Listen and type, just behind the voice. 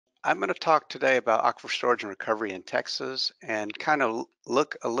I'm going to talk today about aquifer storage and recovery in Texas and kind of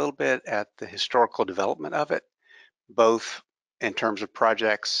look a little bit at the historical development of it, both in terms of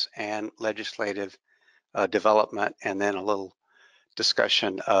projects and legislative development, and then a little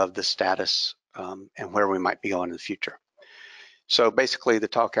discussion of the status and where we might be going in the future. So basically the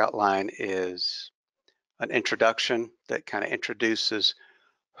talk outline is an introduction that kind of introduces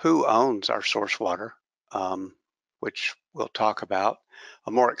who owns our source water, which we'll talk about,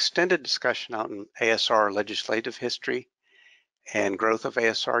 a more extended discussion on ASR legislative history and growth of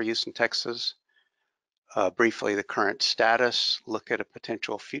ASR use in Texas, briefly the current status, look at a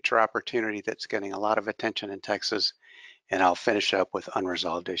potential future opportunity that's getting a lot of attention in Texas, and I'll finish up with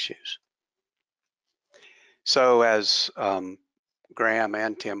unresolved issues. So as Graham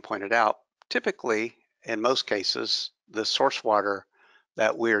and Tim pointed out, typically, in most cases, the source water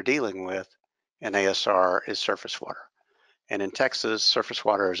that we're dealing with in ASR is surface water. And in Texas, surface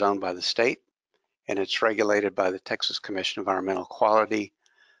water is owned by the state, and it's regulated by the Texas Commission of Environmental Quality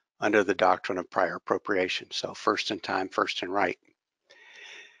under the doctrine of prior appropriation. So first in time, first in right.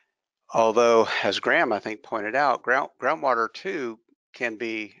 Although, as Graham, I think, pointed out, groundwater too can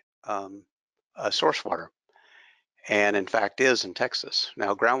be a source water, and in fact is in Texas.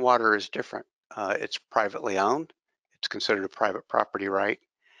 Now, groundwater is different. It's privately owned. It's considered a private property right,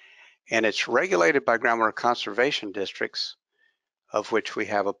 and it's regulated by groundwater conservation districts, of which we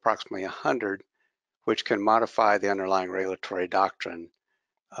have approximately 100, which can modify the underlying regulatory doctrine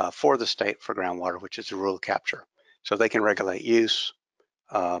for the state for groundwater, which is the rule of capture. So they can regulate use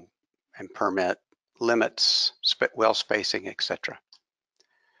and permit limits, well spacing, etc.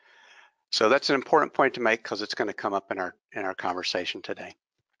 So that's an important point to make because it's going to come up in our conversation today.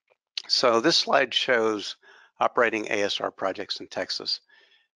 So this slide shows operating ASR projects in Texas,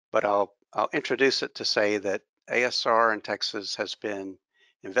 but I'll introduce it to say that ASR in Texas has been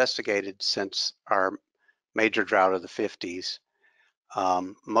investigated since our major drought of the 50s,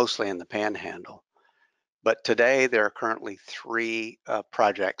 mostly in the Panhandle. But today there are currently 3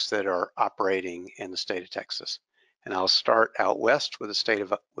 projects that are operating in the state of Texas. And I'll start out west with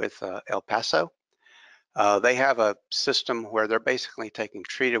El Paso. They have a system where they're basically taking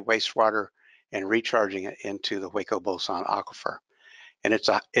treated wastewater and recharging it into the Hueco-Bolson aquifer. And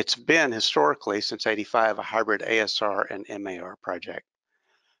it's been historically since '85 a hybrid ASR and MAR project.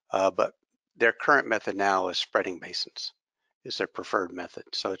 But their current method now is spreading basins, is their preferred method.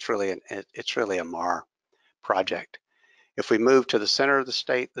 So it's really a MAR project. If we move to the center of the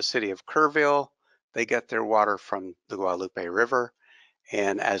state, the city of Kerrville, they get their water from the Guadalupe River.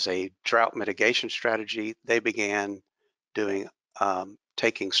 And as a drought mitigation strategy, they began doing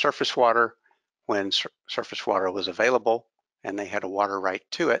taking surface water when surface water was available, and they had a water right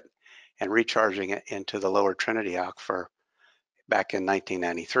to it, and recharging it into the lower Trinity Aquifer back in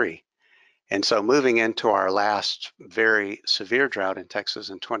 1993. And so moving into our last very severe drought in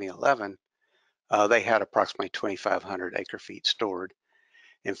Texas in 2011, they had approximately 2,500 acre feet stored.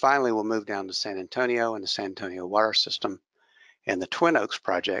 And finally, we'll move down to San Antonio and the San Antonio water system and the Twin Oaks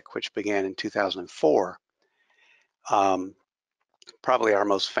project, which began in 2004. Probably our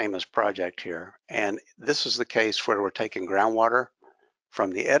most famous project here. And this is the case where we're taking groundwater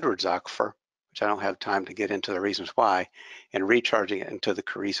from the Edwards Aquifer, which I don't have time to get into the reasons why, and recharging it into the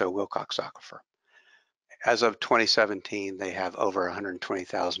Carrizo-Wilcox Aquifer. As of 2017, they have over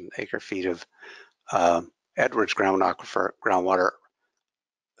 120,000 acre feet of Edwards groundwater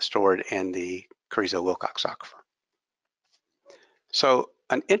stored in the Carrizo-Wilcox Aquifer. So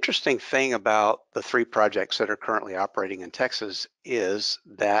an interesting thing about the 3 projects that are currently operating in Texas is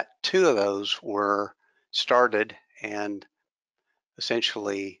that 2 of those were started and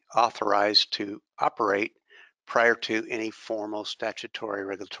essentially authorized to operate prior to any formal statutory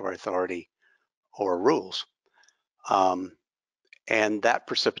regulatory authority or rules. And that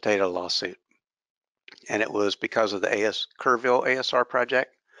precipitated a lawsuit. And it was because of the Kerrville ASR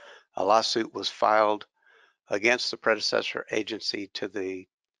project. A lawsuit was filed against the predecessor agency to the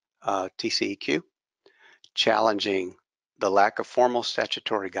TCEQ, challenging the lack of formal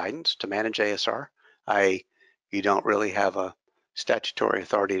statutory guidance to manage ASR, i.e., you don't really have a statutory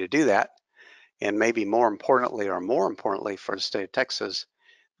authority to do that, and maybe more importantly for the state of Texas,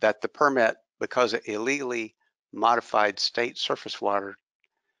 that the permit, because it illegally modified state surface water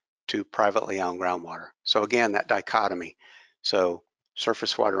to privately owned groundwater. So again, that dichotomy. So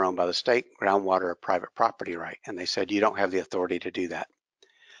surface water owned by the state, groundwater a private property right, and they said you don't have the authority to do that.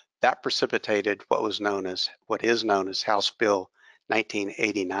 That precipitated what is known as House Bill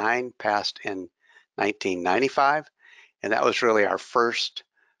 1989, passed in 1995, and that was really our first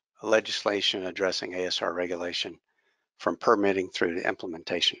legislation addressing ASR regulation from permitting through to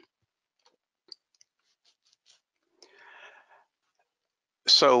implementation.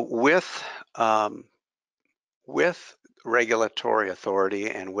 So with regulatory authority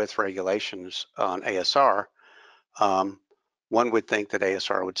and with regulations on ASR, one would think that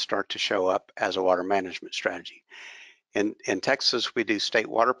ASR would start to show up as a water management strategy. In Texas, we do state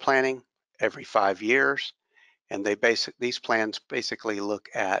water planning every 5 years, and these plans basically look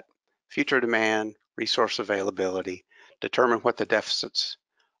at future demand, resource availability, determine what the deficits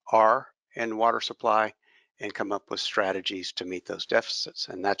are in water supply, and come up with strategies to meet those deficits.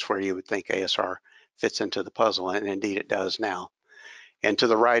 And that's where you would think ASR fits into the puzzle, and indeed it does now. And to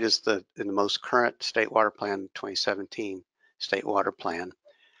the right is the most current state water plan, 2017 state water plan.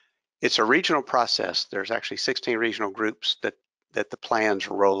 It's a regional process. There's actually 16 regional groups that the plans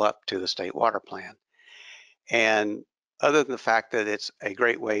roll up to the state water plan. And other than the fact that it's a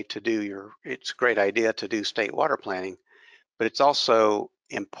great way to do it's a great idea to do state water planning, but it's also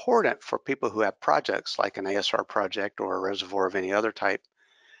important for people who have projects like an ASR project or a reservoir of any other type,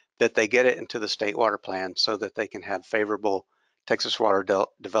 that they get it into the state water plan so that they can have favorable Texas Water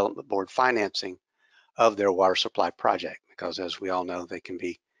Development Board financing of their water supply project, because as we all know, they can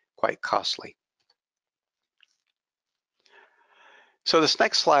be quite costly. So this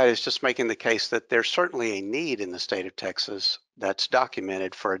next slide is just making the case that there's certainly a need in the state of Texas that's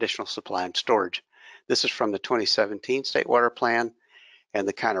documented for additional supply and storage. This is from the 2017 State Water Plan, and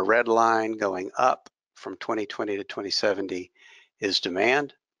the kind of red line going up from 2020 to 2070 is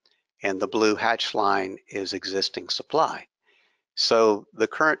demand, and the blue hatch line is existing supply. So the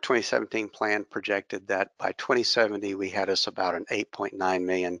current 2017 plan projected that by 2070 we had us about an 8.9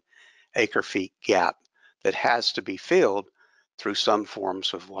 million acre feet gap that has to be filled through some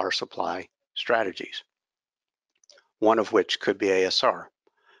forms of water supply strategies, one of which could be ASR,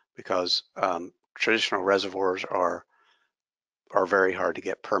 because traditional reservoirs are very hard to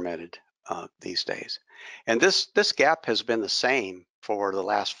get permitted these days. And this gap has been the same for the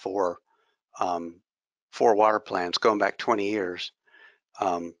last four water plans going back 20 years.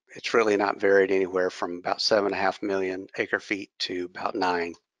 It's really not varied anywhere from about 7.5 million acre feet to about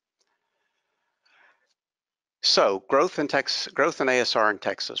 9. So growth in ASR in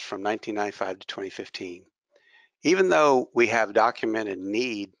Texas from 1995 to 2015. Even though we have documented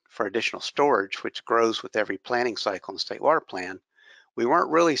need for additional storage, which grows with every planning cycle in the state water plan, we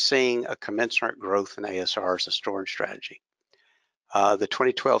weren't really seeing a commensurate growth in ASR as a storage strategy. The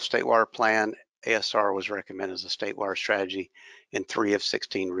 2012 state water plan, ASR was recommended as a state water strategy in 3 of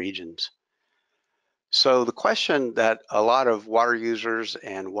 16 regions. So the question that a lot of water users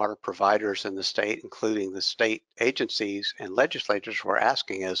and water providers in the state, including the state agencies and legislators, were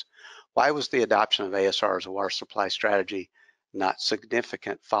asking is, why was the adoption of ASR as a water supply strategy not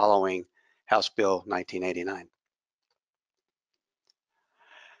significant following House Bill 1989?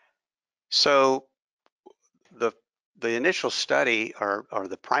 So the initial study, or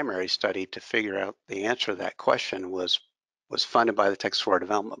the primary study to figure out the answer to that question, was funded by the Texas Water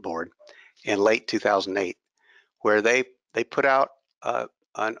Development Board in late 2008, where they put out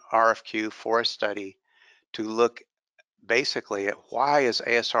an RFQ for a study to look basically at why is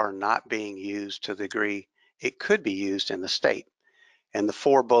ASR not being used to the degree it could be used in the state. And the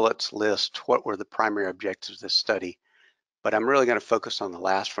 4 bullets list what were the primary objectives of this study. But I'm really going to focus on the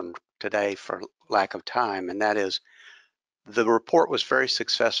last one today for lack of time, and that is the report was very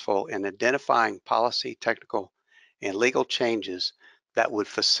successful in identifying policy, technical, and legal changes that would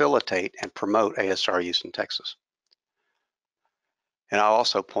facilitate and promote ASR use in Texas. And I'll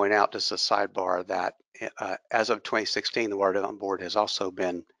also point out, just a sidebar, that as of 2016, the Water Development Board has also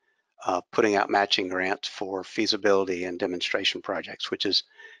been putting out matching grants for feasibility and demonstration projects, which is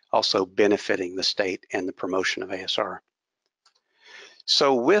also benefiting the state and the promotion of ASR.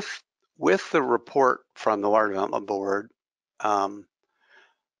 So with the report from the Water Development Board,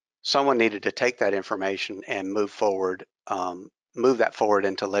 someone needed to take that information and move that forward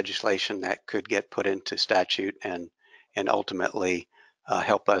into legislation that could get put into statute and ultimately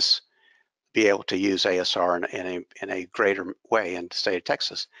help us be able to use ASR in a greater way in the state of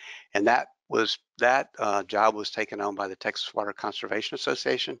Texas. And that job was taken on by the Texas Water Conservation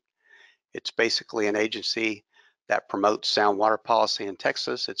Association. It's basically an agency that promotes sound water policy in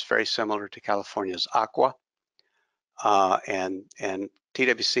Texas. It's very similar to California's AQUA, and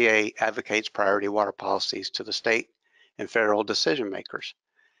TWCA advocates priority water policies to the state and federal decision makers.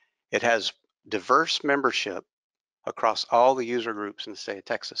 It has diverse membership across all the user groups in the state of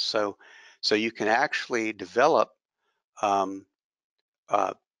Texas. So you can actually develop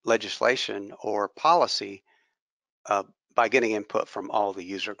legislation or policy by getting input from all the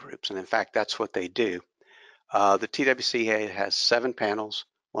user groups. And in fact, that's what they do. The TWCA has 7 panels,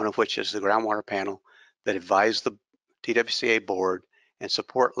 one of which is the groundwater panel that advise the TWCA board and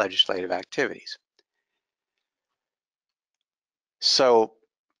support legislative activities. So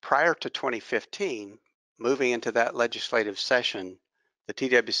prior to 2015, moving into that legislative session, the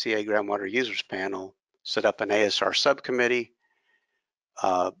TWCA Groundwater Users Panel set up an ASR subcommittee,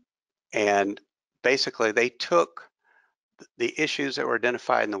 and basically they took the issues that were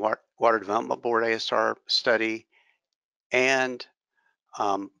identified in the Water Development Board ASR study and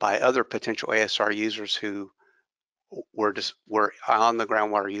by other potential ASR users who were on the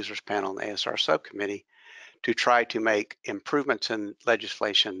Groundwater Users Panel and the ASR subcommittee to try to make improvements in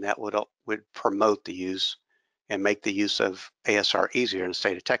legislation that would promote the use and make the use of ASR easier in the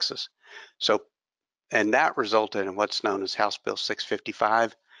state of Texas. So, and that resulted in what's known as House Bill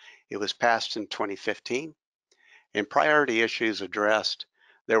 655. It was passed in 2015, and priority issues addressed,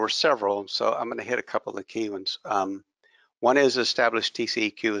 there were several, so I'm going to hit a couple of the key ones. One is establish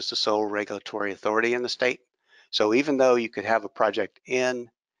TCEQ as the sole regulatory authority in the state. So even though you could have a project in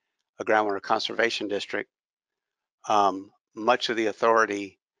a groundwater conservation district, much of the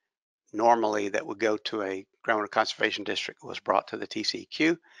authority normally that would go to a groundwater conservation district was brought to the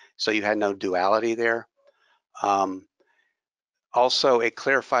TCEQ, so you had no duality there. Also, it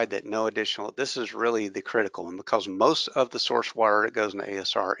clarified that no additional, this is really the critical one, because most of the source water that goes into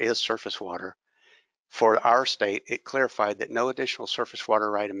ASR is surface water. For our state, it clarified that no additional surface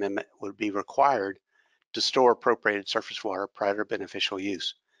water right amendment would be required to store appropriated surface water prior to beneficial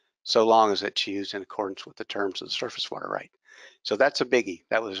use, so long as it's used in accordance with the terms of the surface water right. So that's a biggie.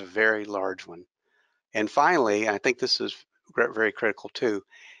 That was a very large one. And finally, I think this is very critical too,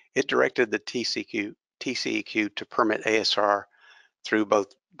 it directed the TCEQ to permit ASR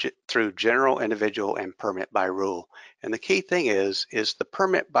through general, individual, and permit by rule. And the key thing is the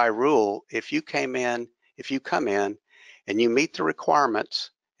permit by rule. If you come in and you meet the requirements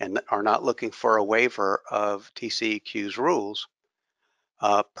and are not looking for a waiver of TCEQ's rules,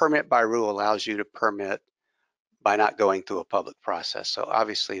 permit by rule allows you to permit by not going through a public process. So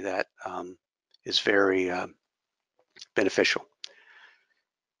obviously that is very beneficial.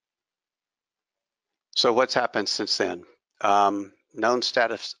 So what's happened since then? Known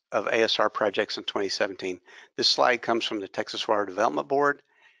status of ASR projects in 2017. This slide comes from the Texas Water Development Board,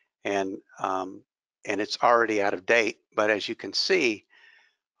 and it's already out of date. But as you can see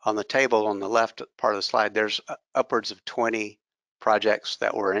on the table on the left part of the slide, there's upwards of 20 projects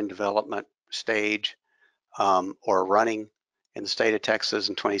that were in development stage or running in the state of Texas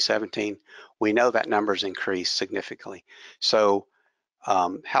in 2017. We know that number's increased significantly. So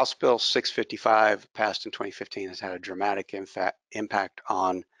House Bill 655, passed in 2015, has had a dramatic impact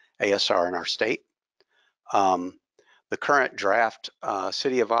on ASR in our state. The current draft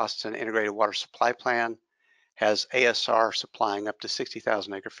City of Austin Integrated Water Supply Plan has ASR supplying up to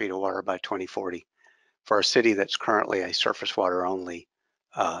 60,000 acre-feet of water by 2040 for a city that's currently a surface water only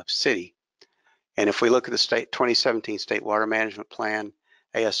city. And if we look at the 2017 State Water Management Plan,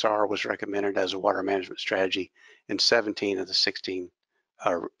 ASR was recommended as a water management strategy in 7 of the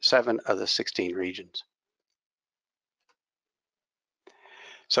 16 regions.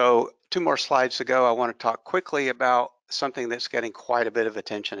 So 2 more slides to go. I want to talk quickly about something that's getting quite a bit of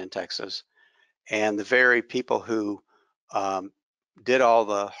attention in Texas, and the very people who did all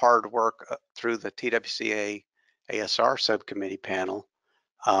the hard work through the TWCA ASR subcommittee panel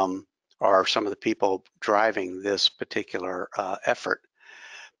are some of the people driving this particular effort.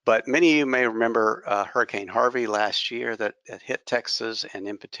 But many of you may remember Hurricane Harvey last year that hit Texas, and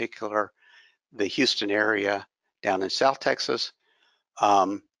in particular the Houston area down in South Texas,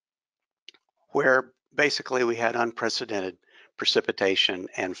 where basically we had unprecedented precipitation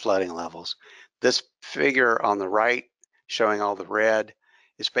and flooding levels. This figure on the right, showing all the red,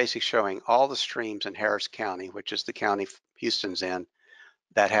 is basically showing all the streams in Harris County, which is the county Houston's in,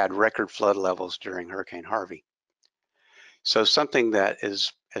 that had record flood levels during Hurricane Harvey. So something that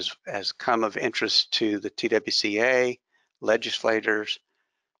has come of interest to the TWCA, legislators,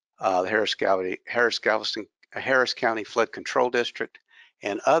 the Harris County Flood Control District,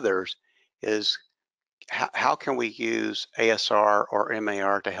 and others is how can we use ASR or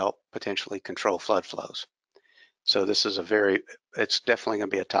MAR to help potentially control flood flows? So this is it's definitely going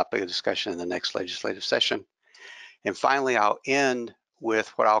to be a topic of discussion in the next legislative session. And finally, I'll end with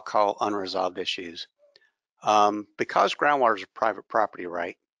what I'll call unresolved issues. Because groundwater is a private property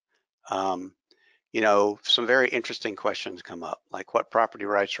right, you know, some very interesting questions come up, like what property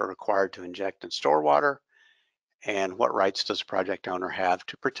rights are required to inject and store water, and what rights does a project owner have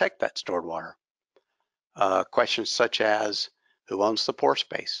to protect that stored water? Questions such as, who owns the pore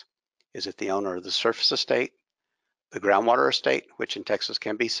space? Is it the owner of the surface estate, the groundwater estate, which in Texas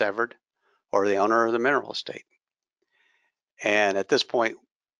can be severed, or the owner of the mineral estate? And at this point,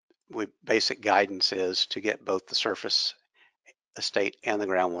 basic guidance is to get both the surface estate and the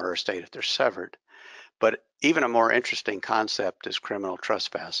groundwater estate if they're severed. But even a more interesting concept is criminal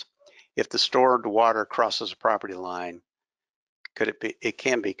trespass. If the stored water crosses a property line, it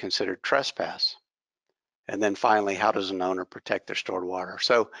can be considered trespass. And then finally, how does an owner protect their stored water?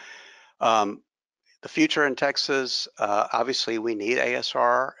 So the future in Texas, obviously we need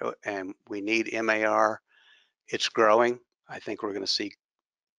ASR and we need MAR. It's growing. I think we're going to see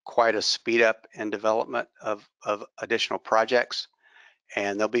quite a speed up in development of additional projects,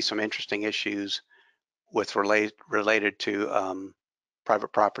 and there'll be some interesting issues with related to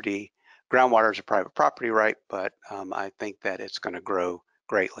private property. Groundwater is a private property right, but I think that it's going to grow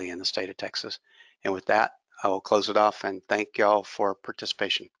greatly in the state of Texas. And with that, I will close it off and thank y'all for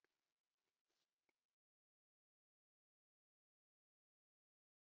participation.